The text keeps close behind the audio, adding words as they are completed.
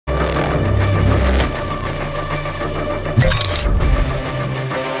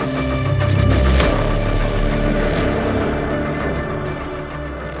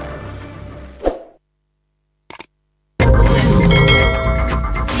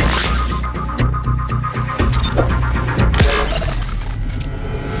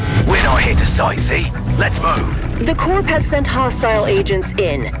Let's move. The Corp has sent hostile agents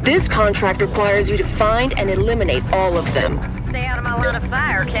in. This contract requires you to find and eliminate all of them. Stay out of my line of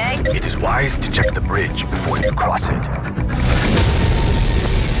fire, okay? It is wise to check the bridge before you cross it.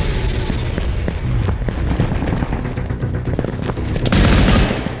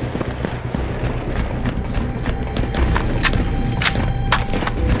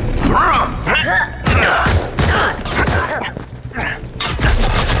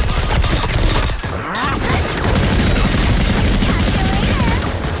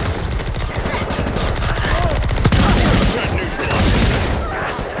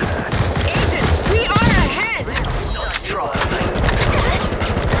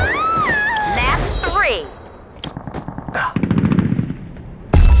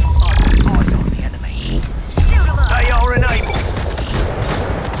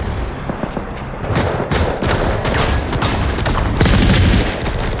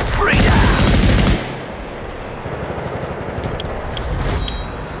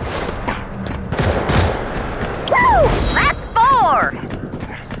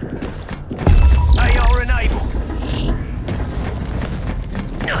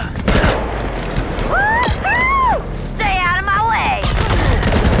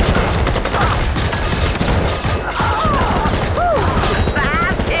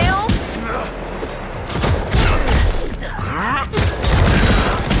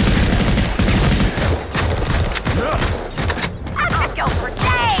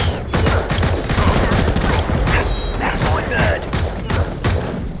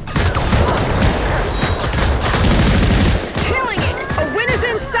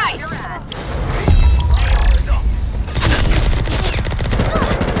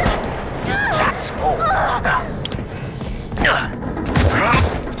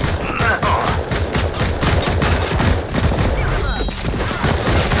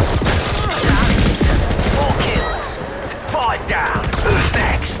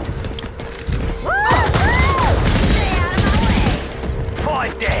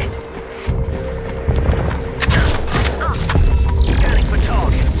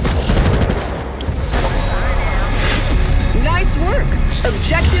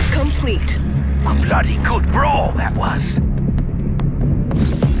 Objective complete. A bloody good brawl, that was.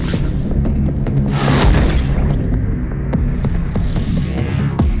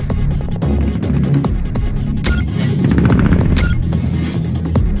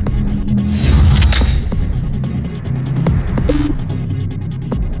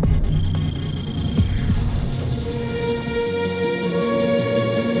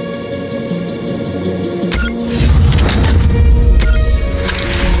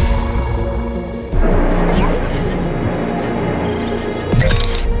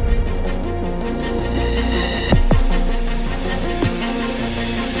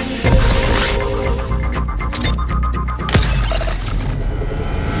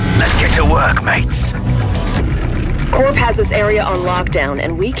 Work, mates. Corp has this area on lockdown,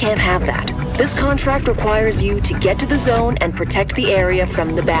 and we can't have that. This contract requires you to get to the zone and protect the area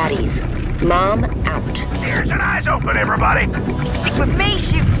from the baddies. Mom, out. Ears and eyes open, everybody. Stick with me,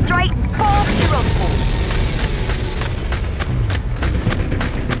 shoot straight, ball zero full.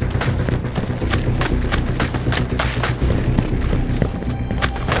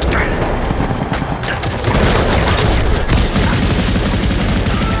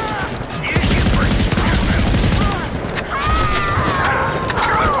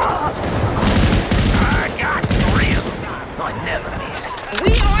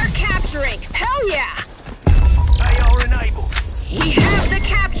 Hell yeah! They are enabled. We have the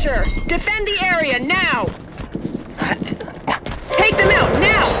capture! Defend the area now! Take them out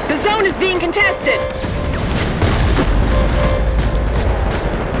now! The zone is being contested!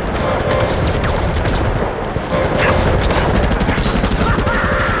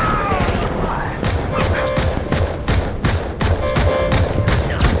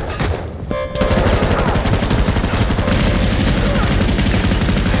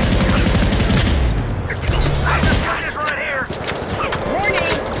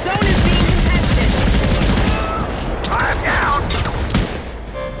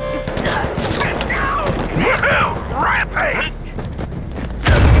 Down!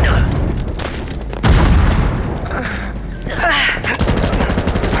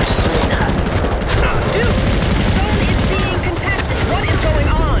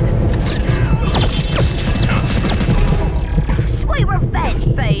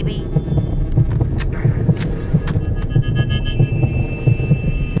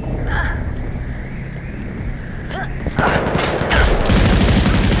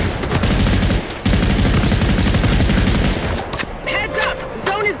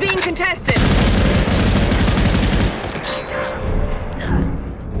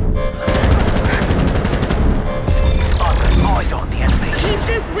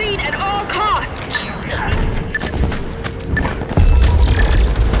 lead at all costs!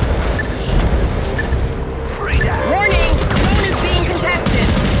 Warning! Zone is being contested!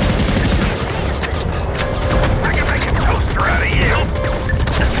 I can make a toaster out of you!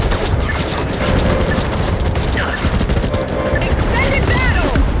 Extended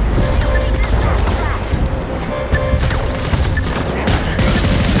battle!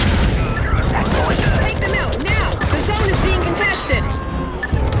 Take them out, now! The zone is being contested!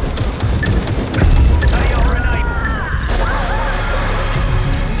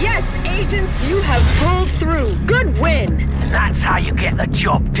 Yes, agents, you have pulled through. Good win! That's how you get the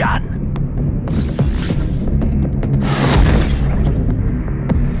job done.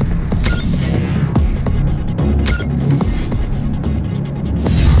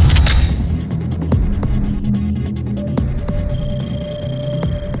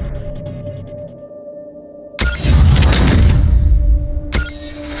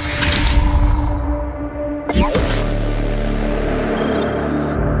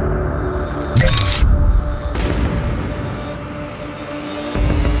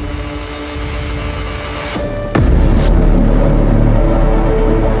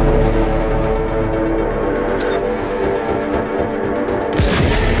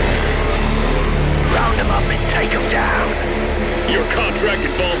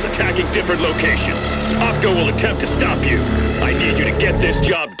 Different locations. Octo will attempt to stop you. I need you to get this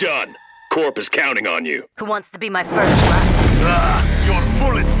job done. Corp is counting on you. Who wants to be my first run? Your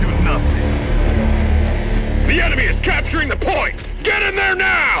bullets do nothing. The enemy is capturing the point! Get in there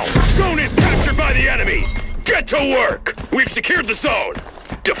now! Zone is captured by the enemy! Get to work! We've secured the zone!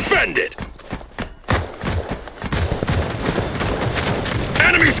 Defend it!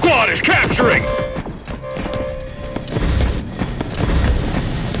 Enemy squad is capturing!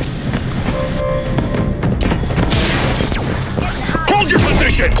 Hold your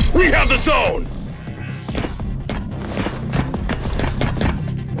position! We have the zone!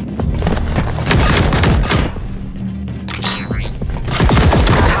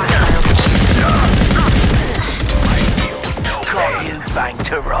 Got you banged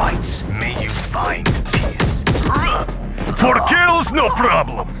to rights. May you find peace. For kills, no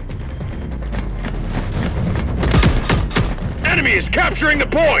problem. Enemy is capturing the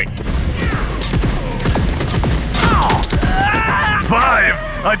point! 5!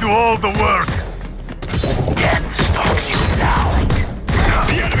 I do all the work. Can't stop you now.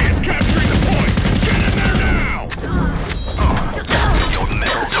 The enemy is capturing the point! Get in there now! Your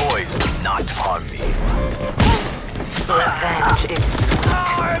metal toys do not harm me. Revenge is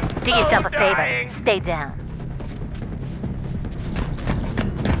sweet. Do yourself a favor. Stay down.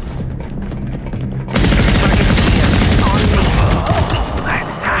 On me.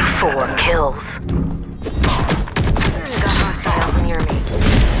 4 kills. Got hostiles near me.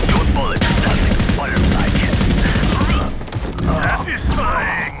 Your bullets are nothing butterfly kisses.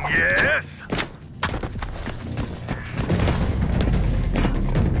 Satisfying, yes?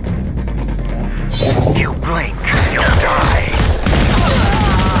 You blink, you'll die.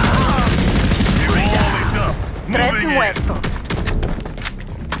 Tres muertos.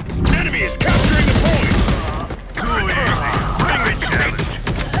 Enemy is capturing the point! Too easy. Bring me challenge.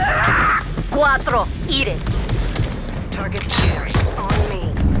 4. Eat it. Target carry on me.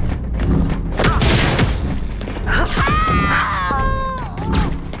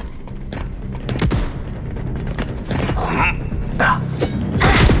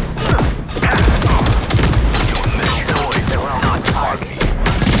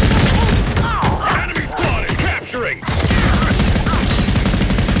 Enemy squad is capturing!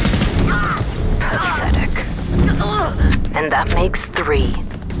 Pathetic. And that makes 3.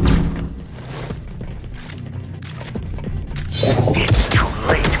 It's too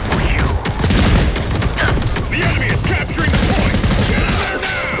late for you. The enemy is capturing the point! Get in there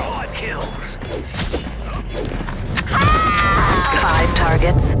now! 5 kills. 5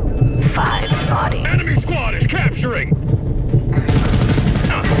 targets, 5 bodies. Enemy squad is capturing!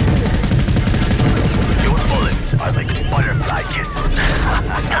 Your bullets are like butterfly kisses.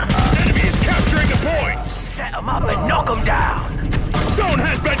 Enemy is capturing the point! Set them up and knock them down. Zone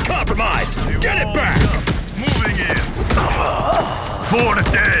has been compromised! Get it back! Moving in. 4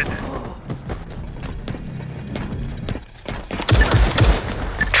 dead.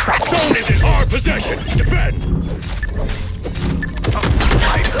 Zone is in our possession! Defend!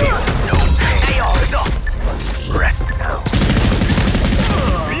 I feel no pain. AR's up. Rest now.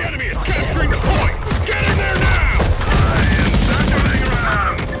 The enemy is capturing the point! Get in there now! I am battering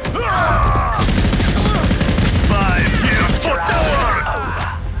ram. 5 kills for the work.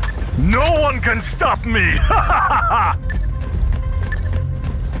 No one can stop me.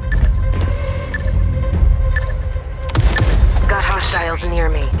 near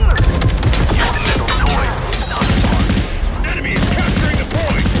me. Little toy. Not fun. Enemy is capturing the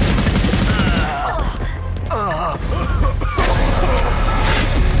point!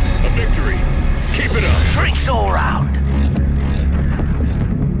 A victory! Keep it up! Drinks all round.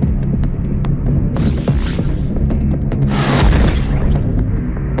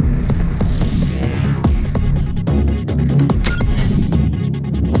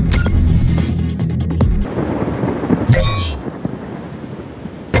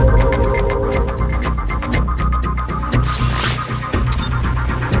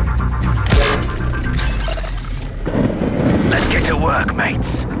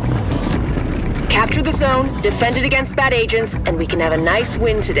 Capture the zone, defend it against bad agents, and we can have a nice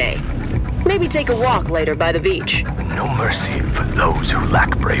win today. Maybe take a walk later by the beach. No mercy for those who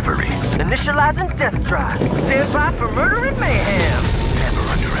lack bravery. Initializing death drive. Stand by for murder and mayhem. Never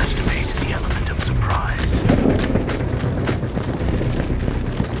underestimate the element of surprise.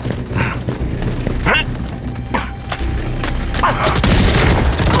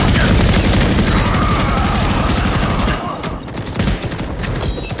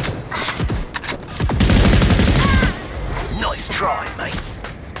 Nice try, mate.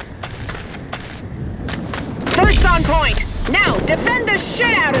 First on point! Now, defend the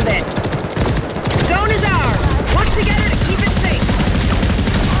shit out of it! Zone is ours! Work together to keep it safe!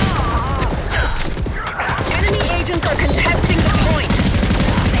 Enemy agents are contesting the point!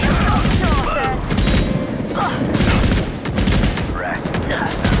 Rest.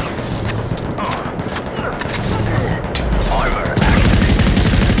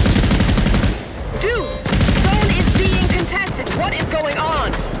 Dudes! Zone is being contested! What is going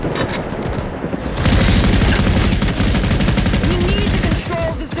on? We need to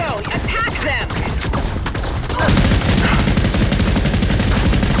control the zone! Attack them!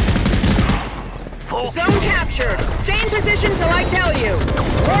 Zone captured! Stay in position till I tell you!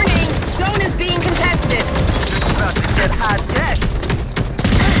 Warning! Zone is being contested! About to get high tech.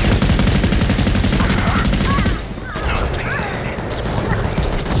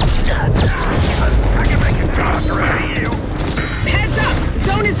 Heads up!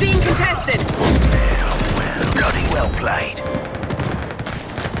 Zone is being contested! Well, bloody well played.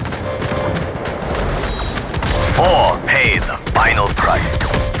 4 pay the final price.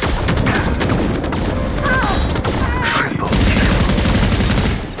 Triple kill.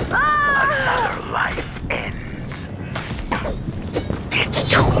 Another life ends. It's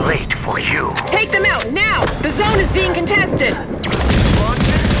too late for you. Take them out, now! The zone is being contested!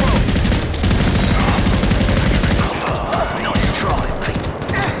 Nice try, mate.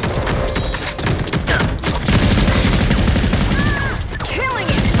 Killing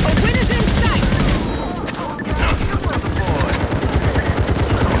it! A win is in sight!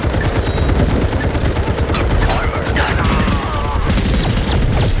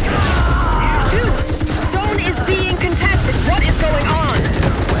 Dudes! Zone is being contested! What is going on?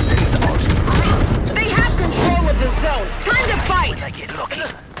 They have control of the zone! Time to fight! I get lucky.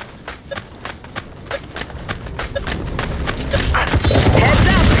 Heads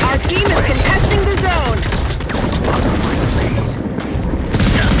up! Our team is contesting the zone!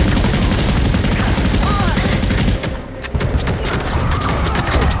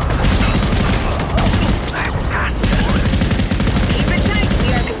 Keep it tight! We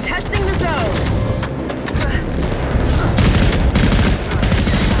are contesting the zone!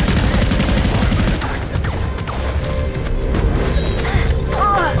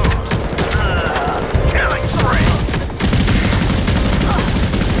 Killing spree.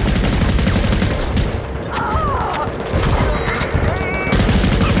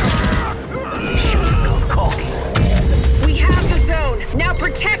 We have the zone! Now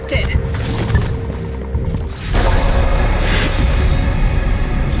protect it!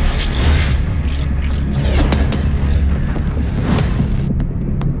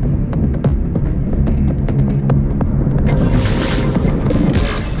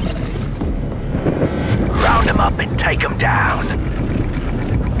 Round them up and take them down.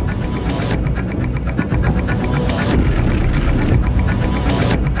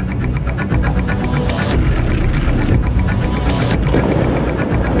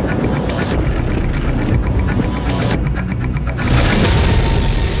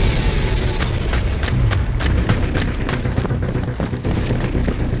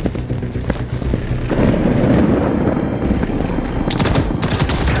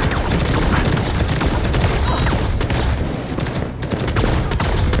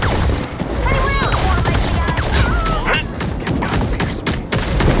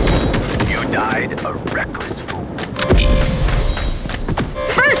 You died a reckless fool.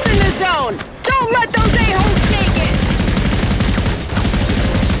 First in the zone! Don't let those a-holes take it!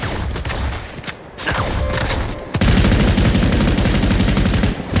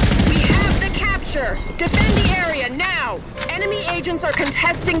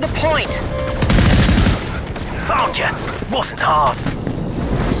 contesting the point. Found you. Wasn't hard.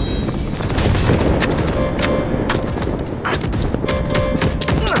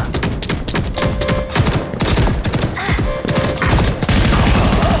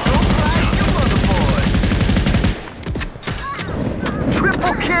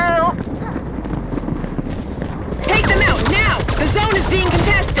 Triple kill! Take them out now! The zone is being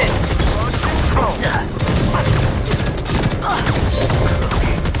contested!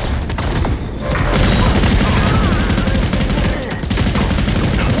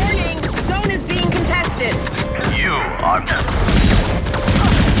 Warning! Zone is being contested! You are...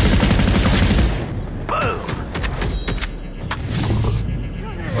 Boom!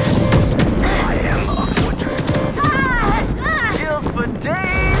 I am a fortress. Skills for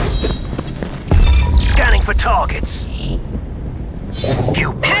days! Scanning for targets.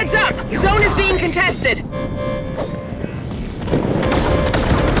 You Heads up! Zone is being contested!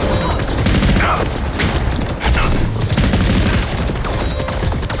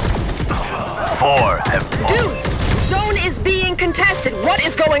 Four have fallen. Dudes! Zone is being contested! What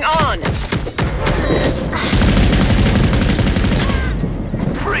is going on?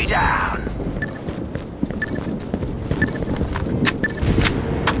 Three down.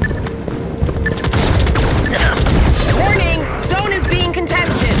 Warning! Zone is being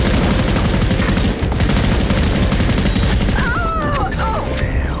contested!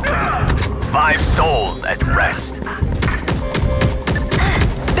 Five souls at rest.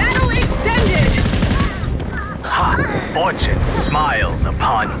 Battle extended! Ha! Fortune smiles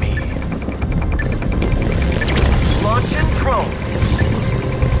upon me. Launching drone.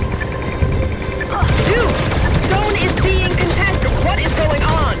 Dudes! Zone is being contested! What is going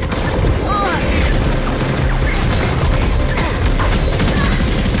on?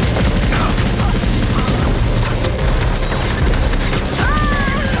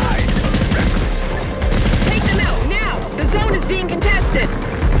 Take them out now! The zone is being contested!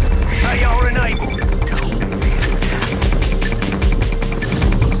 Are you unable?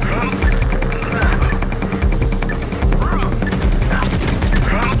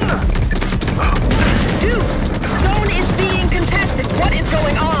 Dudes! Zone is being contested! What is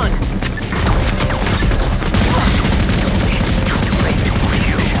going on?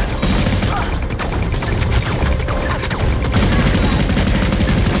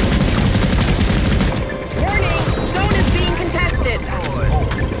 Warning! Zone is being contested!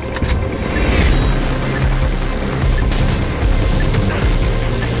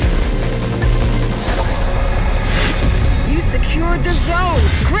 You secured the zone!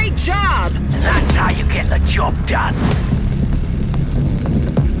 Great job! That's how you get the job done.